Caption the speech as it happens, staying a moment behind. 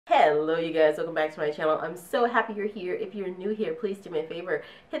Hello you guys, welcome back to my channel. I'm so happy you're here. If you're new here, please do me a favor,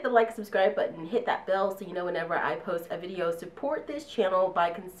 hit the like and subscribe button, hit that bell so you know whenever I post a video. Support this channel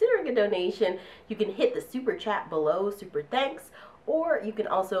by considering a donation. You can hit the super chat below, super thanks, or you can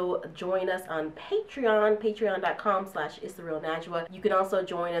also join us on Patreon, patreon.com/itstherealnajwa. You can also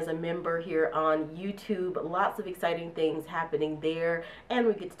join as a member here on YouTube. Lots of exciting things happening there, and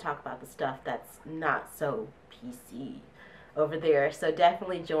we get to talk about the stuff that's not so PC over there. So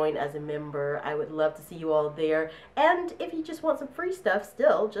definitely join as a member. I would love to see you all there. And if you just want some free stuff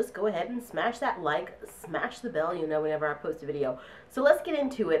still, just go ahead and smash that like, smash the bell, you know, whenever I post a video. So let's get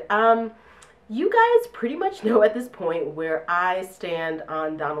into it. You guys pretty much know at this point where I stand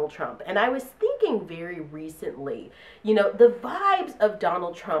on Donald Trump. And I was thinking very recently, you know, the vibes of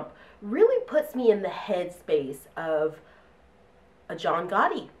Donald Trump really puts me in the headspace of a John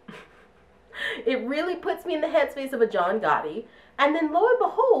Gotti. It really puts me in the headspace of a John Gotti. And then lo and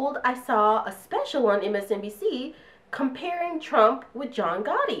behold, I saw a special on MSNBC comparing Trump with John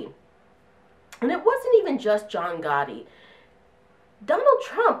Gotti. And it wasn't even just John Gotti. Donald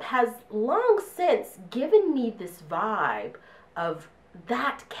Trump has long since given me this vibe of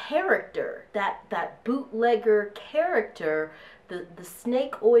that character, that bootlegger character, the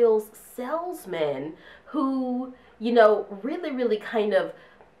snake oils salesman who, you know, really kind of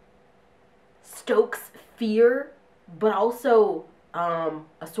stokes fear, but also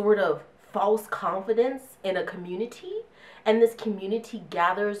a sort of false confidence in a community, and this community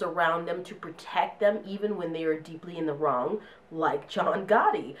gathers around them to protect them even when they are deeply in the wrong, like John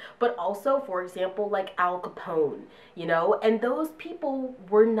Gotti, but also, for example, like Al Capone, you know, and those people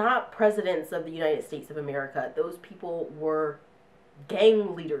were not presidents of the United States of America. Those people were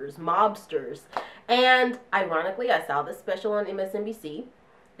gang leaders, mobsters, and ironically, I saw this special on MSNBC,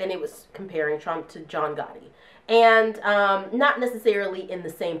 and it was comparing Trump to John Gotti. And not necessarily in the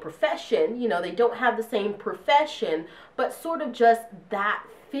same profession, you know, they don't have the same profession, but sort of just that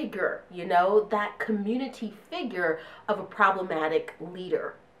figure, you know, that community figure of a problematic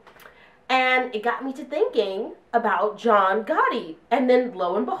leader. And it got me to thinking about John Gotti. And then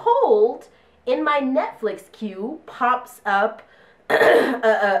lo and behold, in my Netflix queue pops up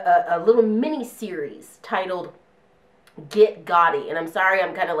a little mini series titled Get Gotti. And I'm sorry,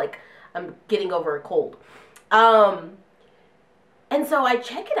 I'm getting over a cold. And so I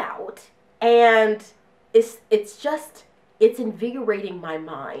check it out, and it's invigorating my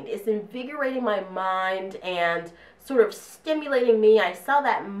mind. It's invigorating my mind and sort of stimulating me. I saw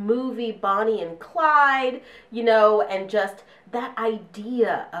that movie Bonnie and Clyde, you know, and just that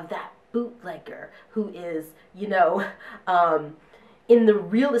idea of that bootlegger who is, you know, in the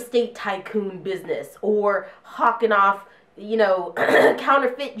real estate tycoon business, or hawking off, you know,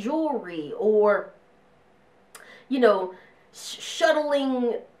 counterfeit jewelry, or, you know,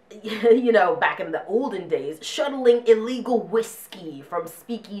 shuttling, you know, back in the olden days, shuttling illegal whiskey from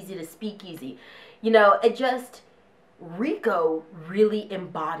speakeasy to speakeasy. You know, it just, RICO really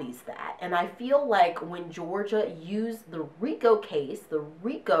embodies that. And I feel like when Georgia used the RICO case, the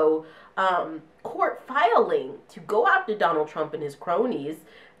RICO court filing to go after Donald Trump and his cronies,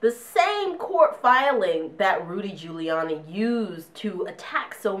 the same court filing that Rudy Giuliani used to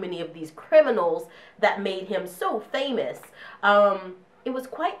attack so many of these criminals that made him so famous, it was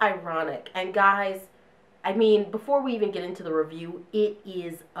quite ironic. And guys, I mean, before we even get into the review, it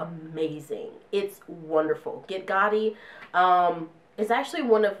is amazing. It's wonderful. Get Gotti is actually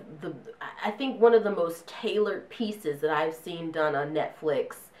one of the, I think, one of the most tailored pieces that I've seen done on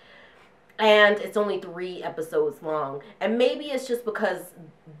Netflix. And it's only 3 episodes long. And maybe it's just because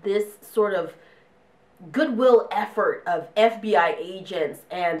this sort of goodwill effort of FBI agents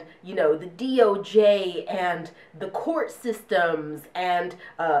and, you know, the DOJ and the court systems and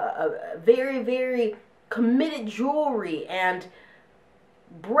very committed jury and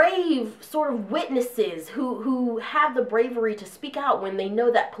brave sort of witnesses who have the bravery to speak out when they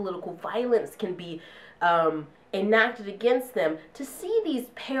know that political violence can be enacted against them. To see these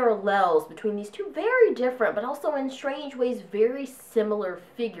parallels between these two very different, but also in strange ways very similar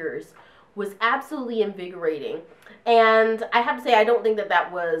figures was absolutely invigorating. And I have to say, I don't think that that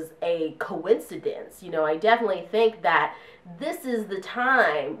was a coincidence. You know, I definitely think that this is the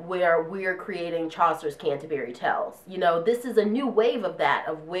time where we're creating Chaucer's Canterbury Tales. You know, this is a new wave of that,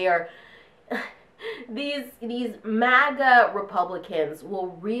 of where these MAGA Republicans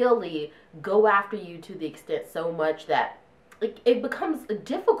will really go after you to the extent so much that it becomes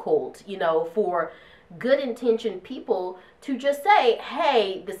difficult, you know, for good-intentioned people to just say,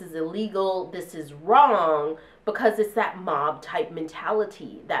 hey, this is illegal, this is wrong, because it's that mob-type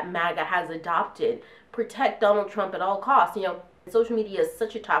mentality that MAGA has adopted. Protect Donald Trump at all costs. You know, Social media is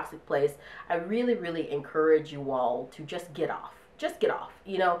such a toxic place. I really, really encourage you all to just get off. Just get off.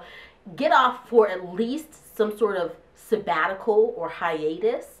 You know, get off for at least some sort of sabbatical or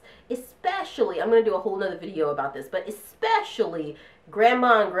hiatus. Especially, I'm going to do a whole nother video about this, but especially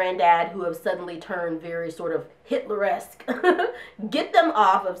grandma and granddad who have suddenly turned very sort of Hitler-esque. Get them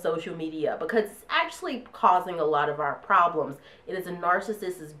off of social media, because it's actually causing a lot of our problems. It is a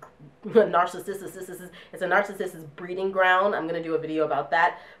narcissist's breeding ground. I'm going to do a video about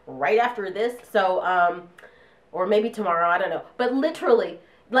that right after this. So, or maybe tomorrow, I don't know. But literally,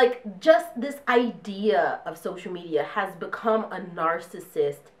 like, just this idea of social media has become a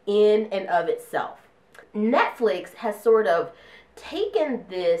narcissist in and of itself. Netflix has sort of taken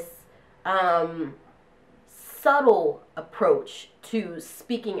this subtle approach to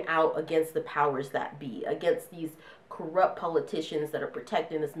speaking out against the powers that be, against these corrupt politicians that are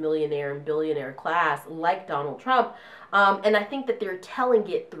protecting this millionaire and billionaire class like Donald Trump. And I think that they're telling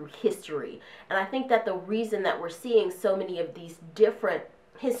it through history. And I think that the reason that we're seeing so many of these different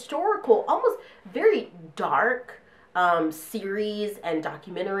historical, almost very dark series and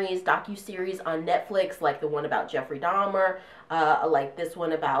docu-series on Netflix, like the one about Jeffrey Dahmer, like this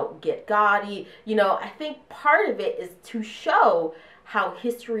one about Get Gotti. You know, I think part of it is to show how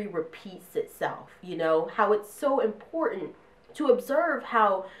history repeats itself, you know, how it's so important to observe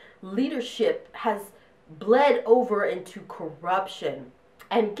how leadership has bled over into corruption.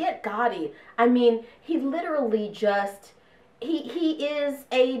 And Get Gotti, I mean, he literally just... He is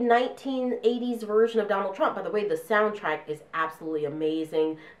a 1980s version of Donald Trump. By the way, the soundtrack is absolutely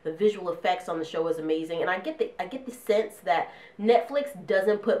amazing. The visual effects on the show is amazing. And I get the sense that Netflix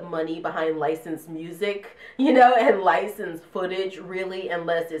doesn't put money behind licensed music, you know, and licensed footage, really,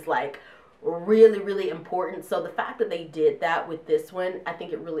 unless it's like really, really important. So the fact that they did that with this one, I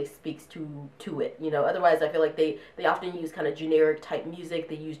think it really speaks to it, you know. Otherwise, I feel like they often use kind of generic type music.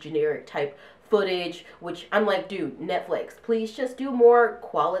 They use generic type footage, which I'm like, dude, Netflix, please just do more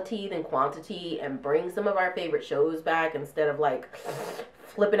quality than quantity and bring some of our favorite shows back instead of like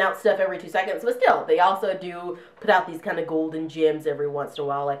flipping out stuff every 2 seconds. But still, they also do put out these kind of golden gems every once in a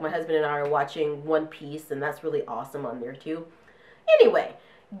while. Like my husband and I are watching One Piece, and that's really awesome on there too. Anyway,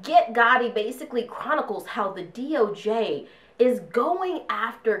 Get Gotti basically chronicles how the DOJ is going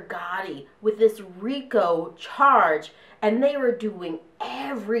after Gotti with this RICO charge, and they are doing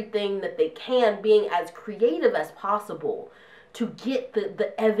everything that they can, being as creative as possible to get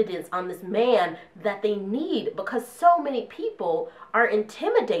the evidence on this man that they need, because so many people are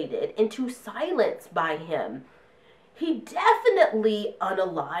intimidated into silence by him. He definitely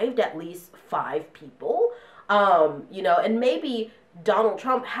unalived at least 5 people, you know, and maybe Donald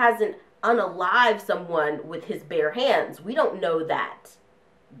Trump hasn't unalived someone with his bare hands. We don't know that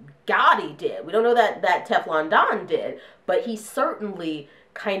Gotti did. We don't know that Teflon Don did, but he certainly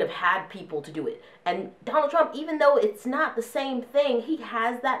kind of had people to do it. And Donald Trump, even though it's not the same thing, he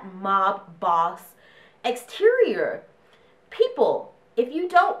has that mob boss exterior. People, if you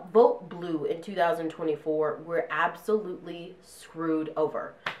don't vote blue in 2024, we're absolutely screwed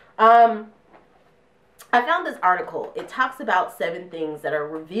over. I found this article. It talks about 7 things that are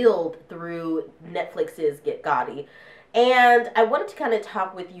revealed through Netflix's Get Gotti. And I wanted to kind of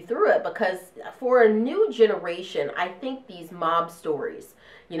talk with you through it, because for a new generation, I think these mob stories,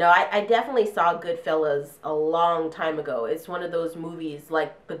 you know, I definitely saw Goodfellas a long time ago. It's one of those movies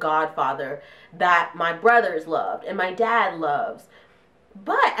like The Godfather that my brothers loved and my dad loves.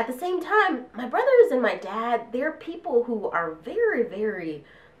 But at the same time, my brothers and my dad, they're people who are very, very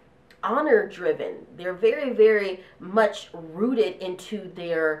honor driven. They're very, very much rooted into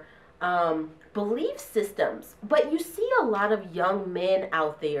their belief systems. But you see a lot of young men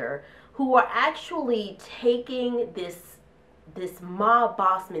out there who are actually taking this mob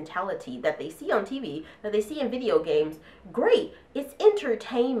boss mentality that they see on TV, that they see in video games. Great, it's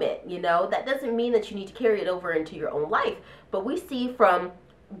entertainment, you know. That doesn't mean that you need to carry it over into your own life. But we see from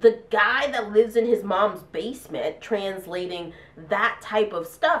the guy that lives in his mom's basement translating that type of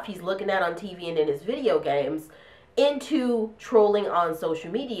stuff he's looking at on TV and in his video games into trolling on social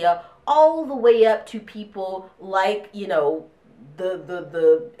media, all the way up to people like, you know,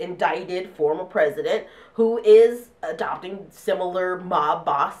 the indicted former president who is adopting similar mob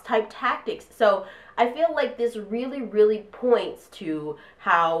boss type tactics. So I feel like this really, really points to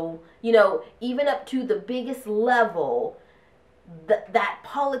how, you know, even up to the biggest level, that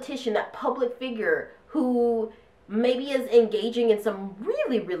politician, that public figure who maybe is engaging in some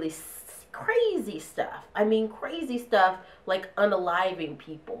really, really crazy stuff. I mean, crazy stuff like unaliving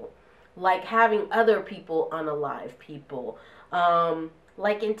people, like having other people unalive people,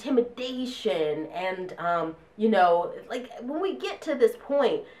 like intimidation and, you know, like when we get to this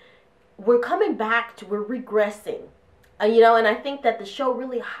point, we're coming back to, we're regressing, you know, and I think that the show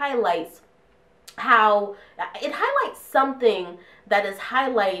really highlights how it highlights something that is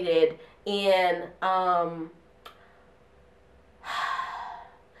highlighted in,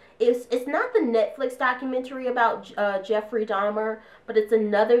 it's not the Netflix documentary about Jeffrey Dahmer, but it's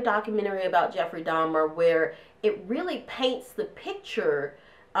another documentary about Jeffrey Dahmer where it really paints the picture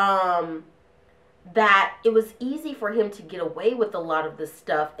that it was easy for him to get away with a lot of this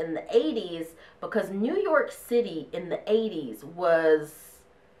stuff in the 80s because New York City in the 80s was,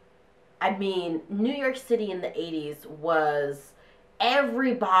 I mean, New York City in the 80s was,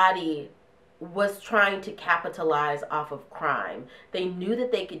 everybody was trying to capitalize off of crime. They knew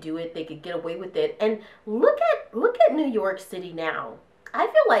that they could do it, they could get away with it. And look at New York City now. I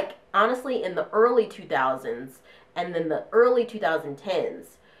feel like, honestly, in the early 2000s and then the early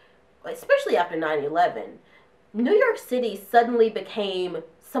 2010s, especially after 9/11, New York City suddenly became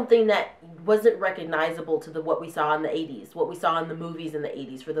something that wasn't recognizable to what we saw in the 80s, what we saw in the movies in the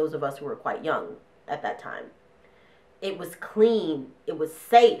 80s, for those of us who were quite young at that time. It was clean, it was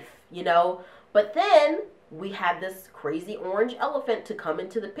safe, you know, but then we had this crazy orange elephant to come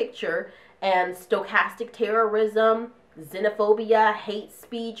into the picture, and stochastic terrorism, xenophobia, hate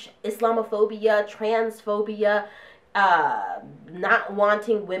speech, Islamophobia, transphobia, not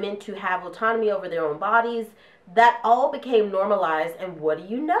wanting women to have autonomy over their own bodies, that all became normalized. And what do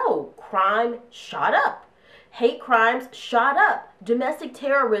you know? Crime shot up. Hate crimes shot up. Domestic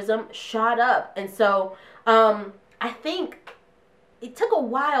terrorism shot up. And so I think it took a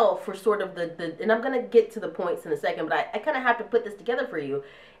while for sort of and I'm going to get to the points in a second, but I kind of have to put this together for you.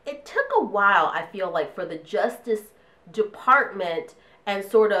 It took a while, I feel like, for the Justice Department and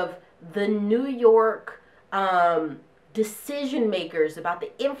sort of the New York decision makers about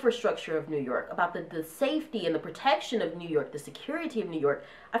the infrastructure of New York, about the safety and the protection of New York, the security of New York.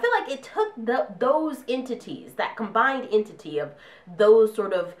 I feel like it took those entities, that combined entity of those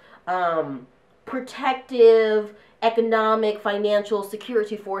sort of protective, economic, financial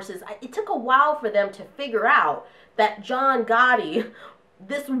security forces, it took a while for them to figure out that John Gotti,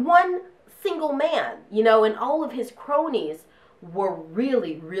 this one single man, you know, and all of his cronies were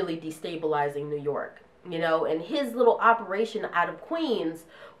really, really destabilizing New York. You know, and his little operation out of Queens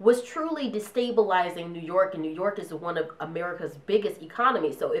was truly destabilizing New York, and New York is one of America's biggest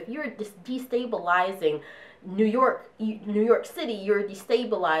economies. So if you're destabilizing New York City, you're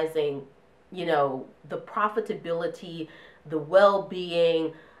destabilizing, you know, the profitability, the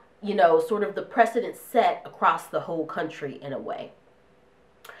well-being, you know, sort of the precedent set across the whole country in a way.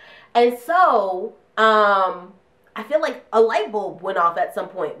 And so, I feel like a light bulb went off at some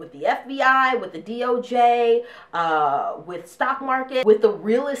point with the FBI, with the DOJ, with stock market, with the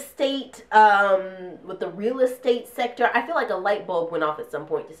real estate, sector. I feel like a light bulb went off at some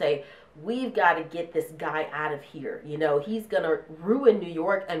point to say, we've got to get this guy out of here. You know, he's going to ruin New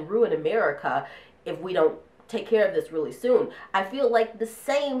York and ruin America if we don't take care of this really soon. I feel like the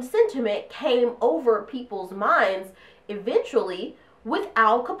same sentiment came over people's minds eventually with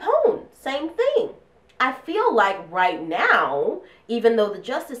Al Capone. Same thing. I feel like right now, even though the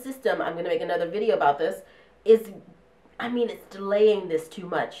justice system, I'm going to make another video about this, it's delaying this too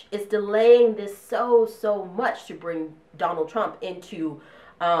much. It's delaying this so much to bring Donald Trump into,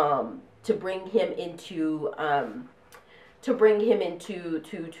 to bring him into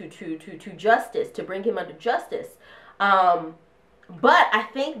justice, to bring him under justice. But I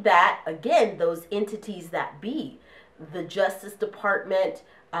think that, again, those entities that be, the Justice Department,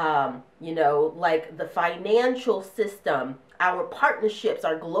 you know, like the financial system, our partnerships,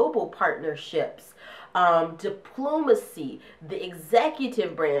 our global partnerships, diplomacy, the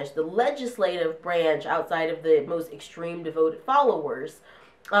executive branch, the legislative branch outside of the most extreme devoted followers,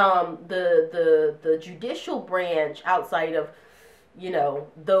 the judicial branch outside of, you know,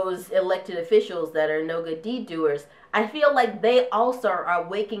 those elected officials that are no good deed doers. I feel like they also are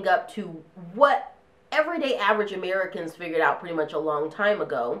waking up to what everyday average Americans figured out pretty much a long time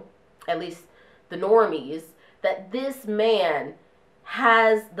ago, at least the normies, that this man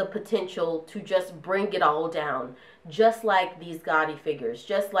has the potential to just bring it all down, just like these Gotti figures,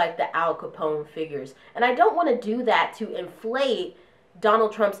 just like the Al Capone figures. And I don't want to do that to inflate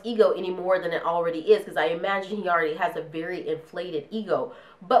Donald Trump's ego any more than it already is, because I imagine he already has a very inflated ego.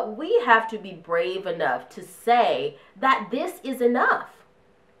 But we have to be brave enough to say that this is enough.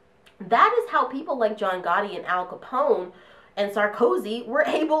 That is how people like John Gotti and Al Capone and Sarkozy were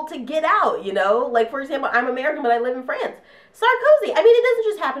able to get out, you know? Like, for example, I'm American, but I live in France. Sarkozy, I mean, it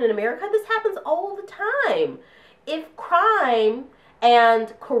doesn't just happen in America. This happens all the time. If crime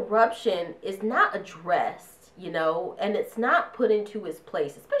And corruption is not addressed, you know, and it's not put into its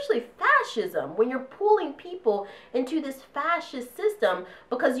place, especially fascism, when you're pulling people into this fascist system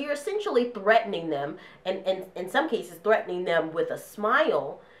because you're essentially threatening them, and in some cases threatening them with a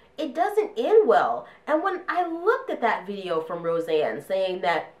smile. It doesn't end well. And when I looked at that video from Roseanne saying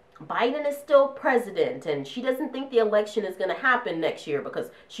that Biden is still president and she doesn't think the election is going to happen next year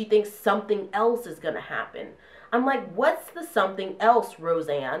because she thinks something else is going to happen, I'm like, what's the something else,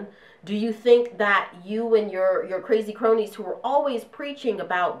 Roseanne? Do you think that you and your crazy cronies who are always preaching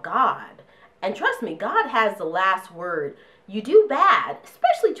about God, and trust me, God has the last word, you do bad,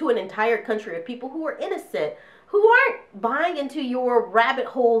 especially to an entire country of people who are innocent, who aren't buying into your rabbit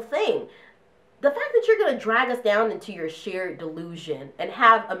hole thing. The fact that you're going to drag us down into your shared delusion and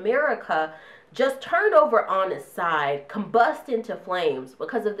have America just turn over on its side, combust into flames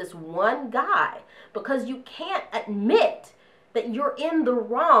because of this one guy, because you can't admit that you're in the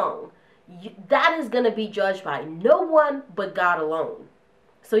wrong, that is going to be judged by no one but God alone.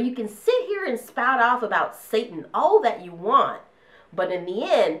 So you can sit here and spout off about Satan all that you want, but in the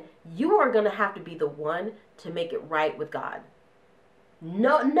end, you are going to have to be the one to make it right with God.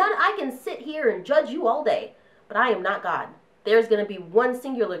 I can sit here and judge you all day, but I am not God. There's going to be one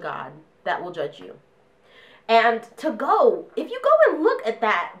singular God that will judge you. And if you go and look at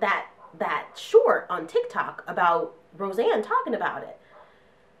that short on TikTok about Roseanne talking about it,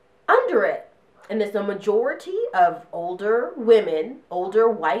 under it, and there's a majority of older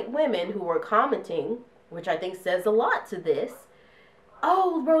white women who are commenting, which I think says a lot to this.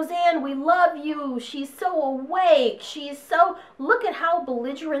 Oh, Roseanne, we love you. She's so awake. Look at how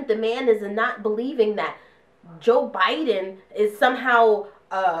belligerent the man is in not believing that Joe Biden is somehow,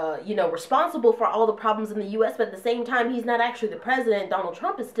 responsible for all the problems in the U.S., but at the same time, he's not actually the president. Donald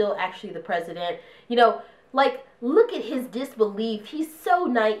Trump is still actually the president. Look at his disbelief. He's so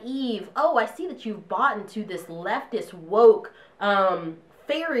naive. Oh, I see that you've bought into this leftist woke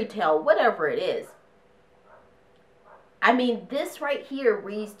fairy tale, whatever it is. I mean, this right here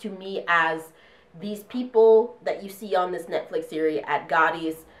reads to me as these people that you see on this Netflix series at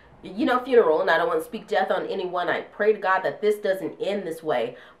Gotti's, funeral, and I don't want to speak death on anyone. I pray to God that this doesn't end this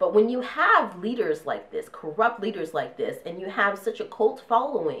way. But when you have leaders like this, corrupt leaders like this, and you have such a cult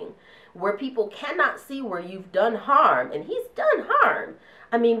following where people cannot see where you've done harm, and he's done harm.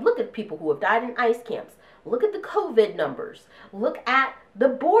 I mean, look at people who have died in ICE camps. Look at the COVID numbers. Look at the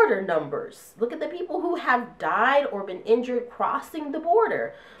border numbers. Look at the people who have died or been injured crossing the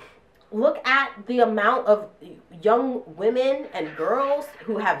border. Look at the amount of young women and girls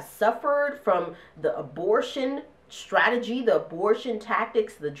who have suffered from the abortion strategy, the abortion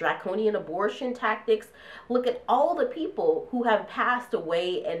tactics, the draconian abortion tactics. Look at all the people who have passed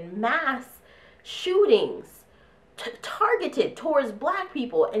away in mass shootings targeted towards black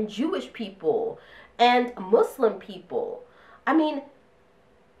people and Jewish people and Muslim people. I mean,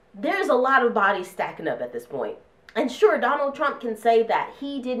 there's a lot of bodies stacking up at this point. And sure, Donald Trump can say that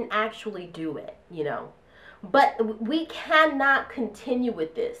he didn't actually do it, But we cannot continue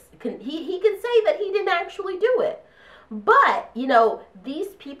with this. He can say that he didn't actually do it. But, these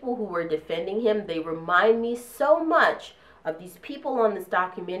people who were defending him, they remind me so much of these people on this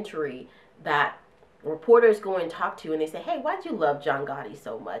documentary that reporters go and talk to, and they say, hey, why'd you love John Gotti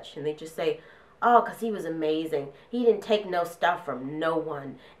so much? And they just say, oh, because he was amazing. He didn't take no stuff from no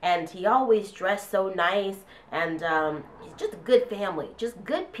one. And he always dressed so nice. And he's just a good family. Just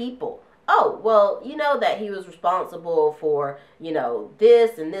good people. Oh, well, you know that he was responsible for,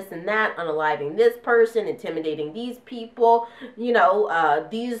 this and this and that, unaliving this person, intimidating these people, these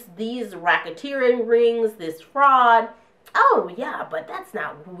racketeering rings, this fraud. Oh, yeah, but that's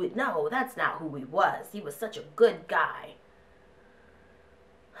not who he was. He was such a good guy.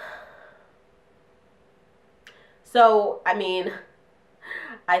 So, I mean,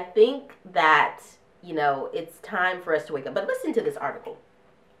 I think that, it's time for us to wake up. But listen to this article.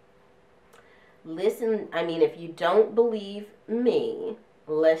 Listen, I mean, if you don't believe me,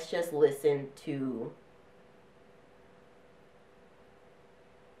 let's just listen to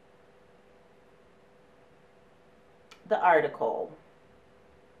the article.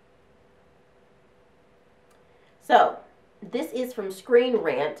 So, this is from Screen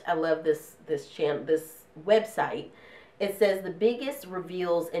Rant. I love this website. It says the biggest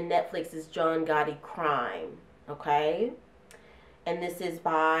reveals in Netflix's John Gotti crime. Okay? And this is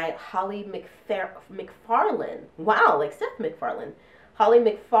by Holly McFarlane. Wow, like Seth MacFarlane. Holly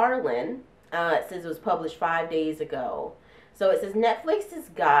McFarlane. It says it was published 5 days ago. So it says Netflix's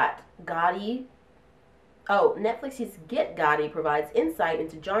Netflix's Get Gotti provides insight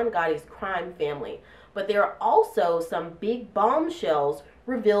into John Gotti's crime family. but there are also some big bombshells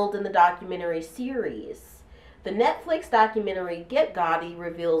revealed in the documentary series. The Netflix documentary Get Gotti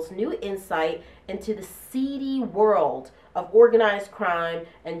reveals new insight into the seedy world of organized crime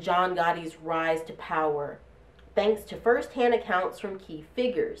and John Gotti's rise to power, thanks to first-hand accounts from key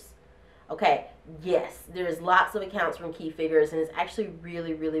figures. Okay, yes, there's lots of accounts from key figures, and it's actually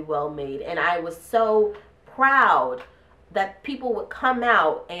really, really well made. And I was so proud that people would come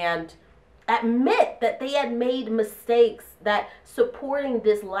out and admit that they had made mistakes, that supporting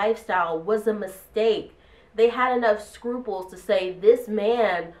this lifestyle was a mistake. They had enough scruples to say this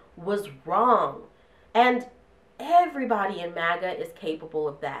man was wrong. And everybody in Maga is capable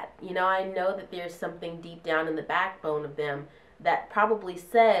of that. You know, I know that there's something deep down in the backbone of them that probably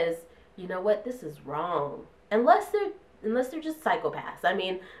says, you know what, this is wrong. Unless they're just psychopaths. I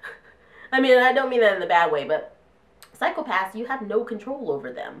mean, I don't mean that in a bad way, but psychopaths, you have no control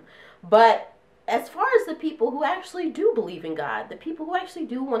over them. But as far as the people who actually do believe in God, the people who actually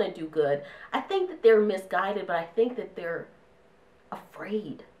do want to do good, I think that they're misguided, but I think that they're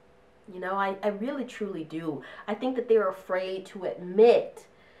afraid. You know, I really truly do. I think that they're afraid to admit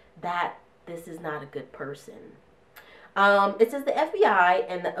that this is not a good person. It says the FBI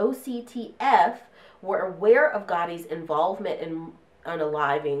and the OCTF were aware of Gotti's involvement in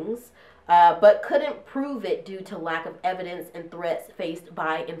unalivings, but couldn't prove it due to lack of evidence and threats faced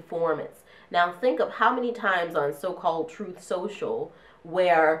by informants. Now think of how many times on so-called Truth Social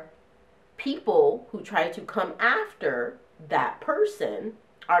where people who try to come after that person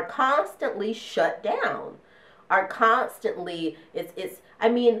are constantly shut down, are constantly, I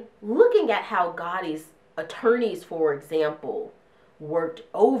mean, looking at how Gotti's attorneys, for example, worked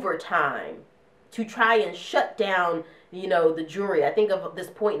overtime to try and shut down, you know, the jury. I think of this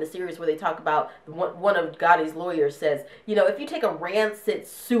point in the series where they talk about one of Gotti's lawyers says, you know, if you take a rancid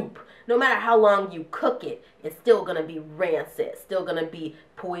soup, no matter how long you cook it, it's still going to be rancid, it's still going to be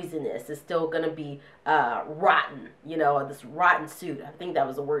poisonous, it's still going to be rotten, you know, this rotten soup. I think that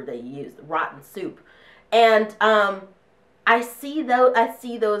was the word they used, rotten soup. And I see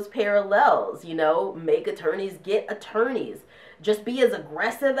those parallels, you know, make attorneys get attorneys. Just be as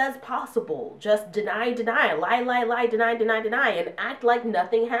aggressive as possible. Just deny, lie, deny, and act like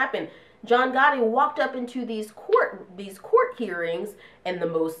nothing happened. John Gotti walked up into these court hearings in the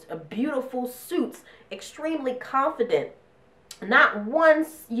most beautiful suits, extremely confident. Not one,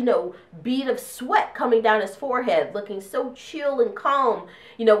 you know, bead of sweat coming down his forehead, looking so chill and calm.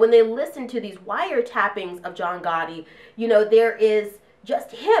 You know, when they listen to these wiretappings of John Gotti, you know, there is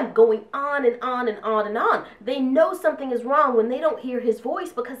just him going on and on and on and on. They know something is wrong when they don't hear his voice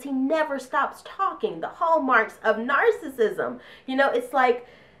because he never stops talking. The hallmarks of narcissism. You know, it's like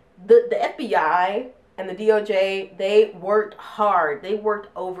the FBI and the DOJ, they worked hard. They worked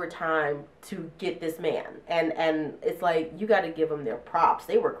overtime to get this man. And it's like, you got to give them their props.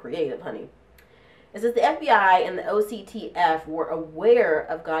 They were creative, honey. It says the FBI and the OCTF were aware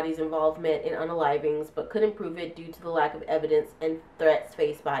of Gotti's involvement in unalivings, but couldn't prove it due to the lack of evidence and threats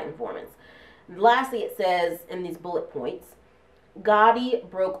faced by informants. And lastly, it says in these bullet points, Gotti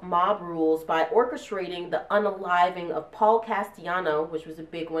broke mob rules by orchestrating the unaliving of Paul Castellano, which was a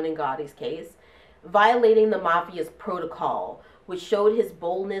big one in Gotti's case, violating the mafia's protocol, which showed his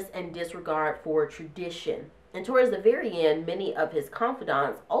boldness and disregard for tradition. And towards the very end, many of his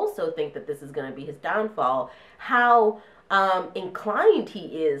confidants also think that this is going to be his downfall. How inclined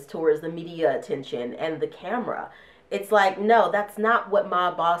he is towards the media attention and the camera. It's like, no, that's not what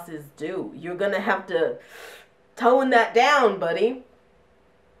mob bosses do. You're going to have to tone that down, buddy.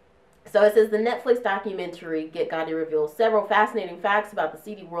 So it says the Netflix documentary Get Gotti reveals several fascinating facts about the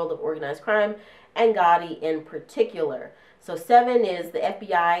seedy world of organized crime and Gotti in particular. So 7 is the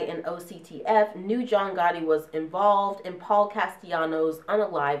FBI and OCTF knew John Gotti was involved in Paul Castellano's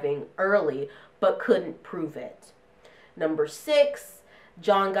unaliving early, but couldn't prove it. Number 6,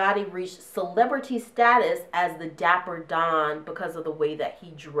 John Gotti reached celebrity status as the Dapper Don because of the way that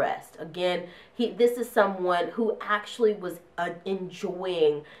he dressed. Again, this is someone who actually was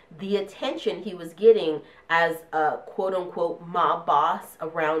enjoying the attention he was getting as a quote-unquote mob boss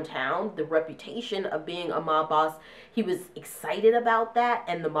around town, the reputation of being a mob boss. He was excited about that,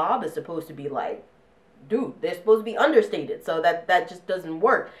 and the mob is supposed to be like, dude, they're supposed to be understated, so that just doesn't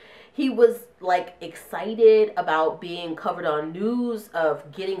work. He was like excited about being covered on news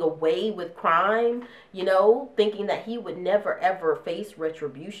of getting away with crime, you know, thinking that he would never ever face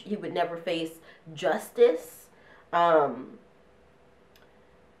retribution. He would never face justice.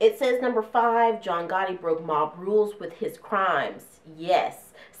 It says number 5, John Gotti broke mob rules with his crimes.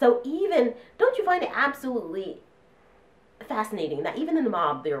 Yes. So don't you find it absolutely fascinating that even in the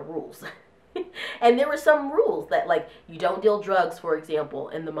mob there are rules? And there were some rules that, like, you don't deal drugs, for example,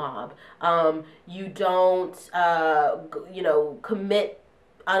 in the mob. You don't, commit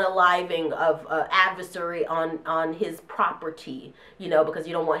unaliving of adversary on his property, because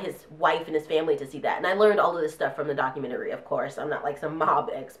you don't want his wife and his family to see that. And I learned all of this stuff from the documentary, of course. I'm not like some mob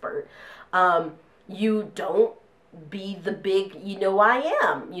expert. You don't be the big, I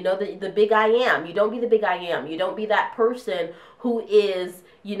am, the big I am. You don't be the big I am. You don't be that person who is,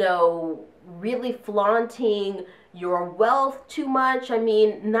 really flaunting your wealth too much. I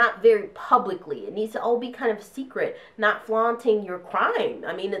mean, not very publicly. It needs to all be kind of secret, not flaunting your crime.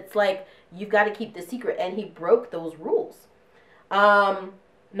 I mean, it's like, you've got to keep the secret, and he broke those rules.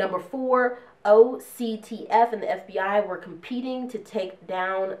 Number 4, OCTF and the FBI were competing to take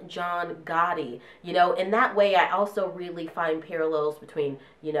down John Gotti. In that way, I also really find parallels between,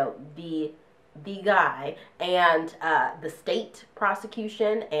 the guy and the state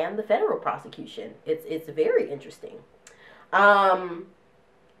prosecution and the federal prosecution. It's very interesting.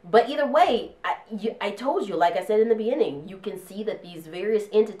 But either way, I told you, like I said in the beginning, you can see that these various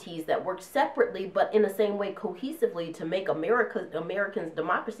entities that work separately but in the same way cohesively to make Americans'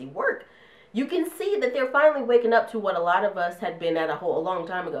 democracy work, you can see that they're finally waking up to what a lot of us had been at a long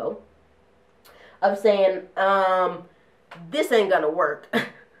time ago, of saying, this ain't gonna work.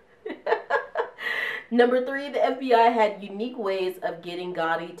 Number 3, the FBI had unique ways of getting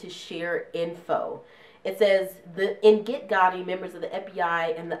Gotti to share info. It says, in Get Gotti, members of the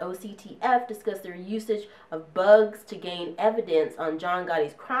FBI and the OCTF discussed their usage of bugs to gain evidence on John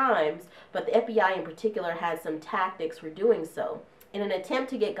Gotti's crimes, but the FBI in particular had some tactics for doing so. In an attempt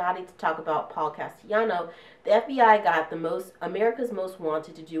to get Gotti to talk about Paul Castellano, the FBI got America's Most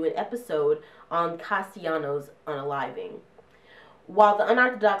Wanted to do an episode on Castellano's unaliving. While the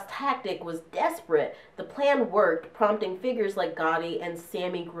unorthodox tactic was desperate, the plan worked, prompting figures like Gotti and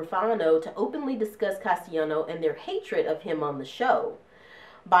Sammy Grifano to openly discuss Castellano and their hatred of him on the show.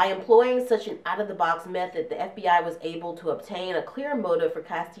 By employing such an out-of-the-box method, the FBI was able to obtain a clear motive for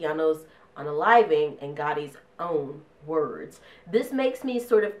Castellano's unaliving in Gotti's own words. This makes me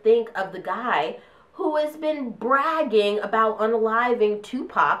sort of think of the guy who has been bragging about unaliving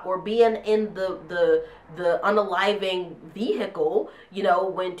Tupac, or being in the unaliving vehicle,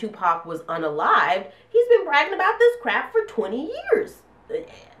 when Tupac was unalived. He's been bragging about this crap for 20 years,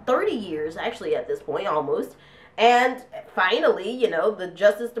 30 years actually at this point, almost. And finally, the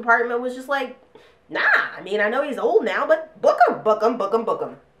Justice Department was just like, nah, I mean, I know he's old now, but book him, book him, book him, book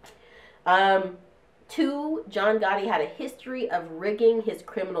him. 2, John Gotti had a history of rigging his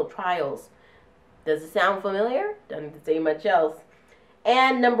criminal trials. Does it sound familiar? Doesn't need to say much else.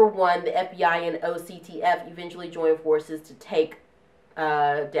 And number 1, the FBI and OCTF eventually joined forces to take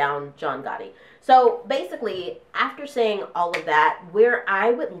down John Gotti. So basically, after saying all of that, where I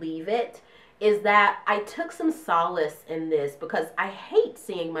would leave it is that I took some solace in this, because I hate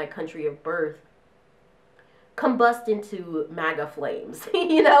seeing my country of birth combust into MAGA flames.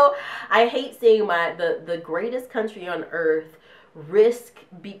 I hate seeing the greatest country on earth risk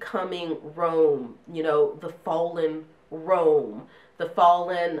becoming Rome, the fallen Rome, the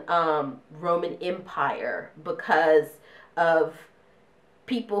fallen Roman Empire, because of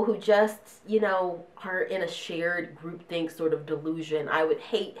people who just, are in a shared groupthink sort of delusion. I would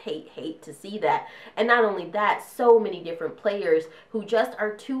hate to see that. And not only that, so many different players who just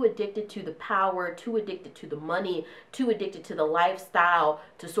are too addicted to the power, too addicted to the money, too addicted to the lifestyle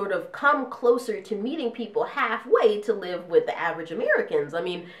to sort of come closer to meeting people halfway to live with the average Americans. I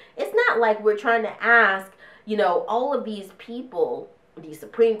mean, it's not like we're trying to ask, all of these people, these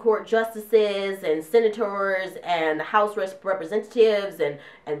Supreme Court justices and senators and House representatives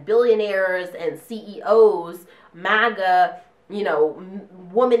and billionaires and CEOs, MAGA,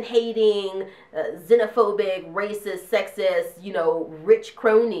 woman-hating, xenophobic, racist, sexist, rich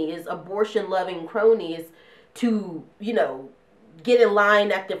cronies, abortion-loving cronies to, get in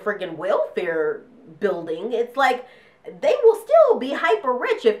line at the friggin' welfare building. It's like, they will still be hyper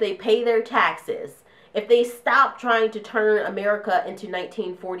rich if they pay their taxes. If they stop trying to turn America into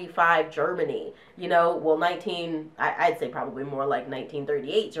 1945 Germany, I'd say probably more like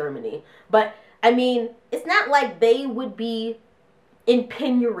 1938 Germany. But, I mean, it's not like they would be in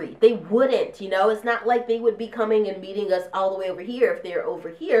penury. They wouldn't, It's not like they would be coming and meeting us all the way over here. If they're over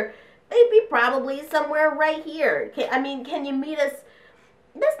here, they'd be probably somewhere right here. Can you meet us?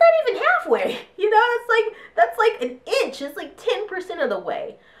 That's not even halfway, that's like an inch. It's like 10% of the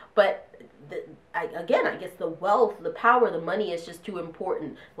way. But I guess the wealth, the power, the money is just too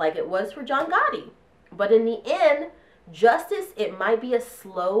important, like it was for John Gotti. But in the end, justice, it might be a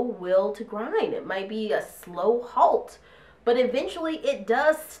slow will to grind. It might be a slow halt But eventually it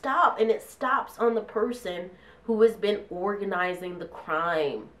does stop, and it stops on the person who has been organizing the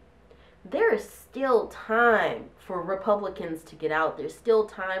crime. There is still time for Republicans to get out. There's still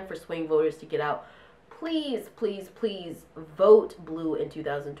time for swing voters to get out. Please, please, please vote blue in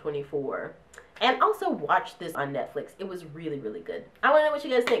 2024. And also watch this on Netflix. It was really, really good. I want to know what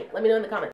you guys think. Let me know in the comments.